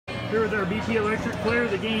Here with our BP Electric player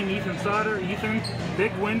of the game, Ethan Sauder. Ethan,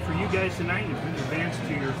 big win for you guys tonight. You've advanced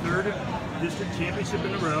to your third district championship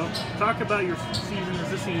in a row. Talk about your season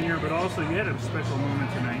as a senior, but also you had a special moment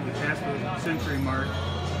tonight. You passed the century mark.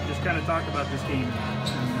 Just kind of talk about this game.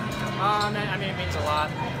 I mean, it means a lot.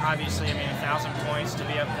 Obviously, I mean, 1,000 points to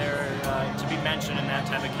be up there, to be mentioned in that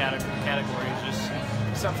type of category is just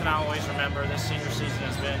something I always remember. This senior season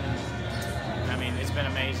has been, I mean, it's been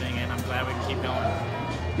amazing, and I'm glad we can keep going.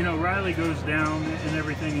 You know, Riley goes down and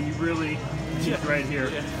everything, and you really, he's right here,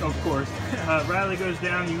 of course. Riley goes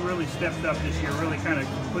down, you really stepped up this year, really kind of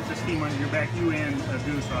put this team under your back, you and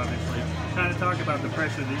Goose, obviously. Kind of talk about the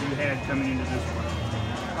pressure that you had coming into this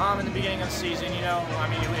one. In the beginning of the season, you know, I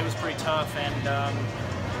mean, it was pretty tough, and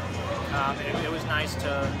it was nice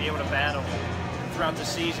to be able to battle throughout the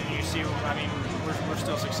season. You see, I mean, we're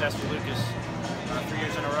still successful, Lucas, 3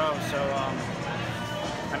 years in a row, so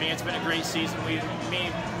I mean, it's been a great season. Me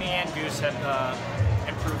and Goose have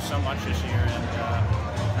improved so much this year, and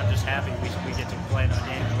I'm just happy we get to play another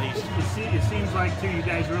game at least. It seems like, too, you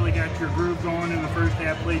guys really got your groove going in the first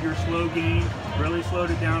half, played your slow game, really slowed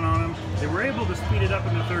it down on them. They were able to speed it up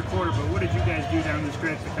in the third quarter, but what did you guys do down the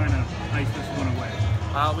stretch to kind of ice this one away?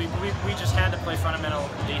 We just had to play fundamental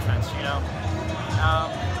defense, you know.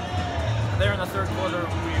 There in the third quarter,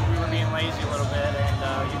 we were being lazy a little bit,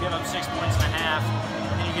 and you give up 6 points and a half,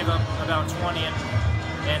 and then you give up about 20 in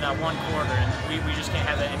one quarter, and we just can't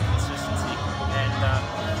have that inconsistency.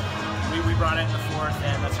 And we brought it in the fourth,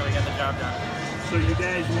 and that's how we got the job done. So you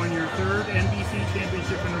guys won your third NBC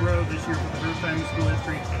championship in a row this year for the first time in school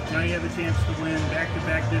history. Now you have a chance to win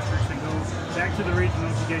back-to-back districts and go back to the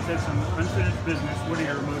regionals. You guys have some unfinished business. What are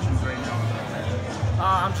your emotions right now?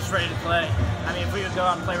 I'm just ready to play. I mean, if we would go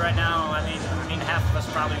out and play right now, I mean half of us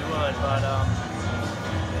probably would, but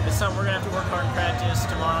it's something we're gonna have to work hard in practice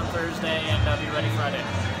tomorrow and Thursday, and be ready Friday.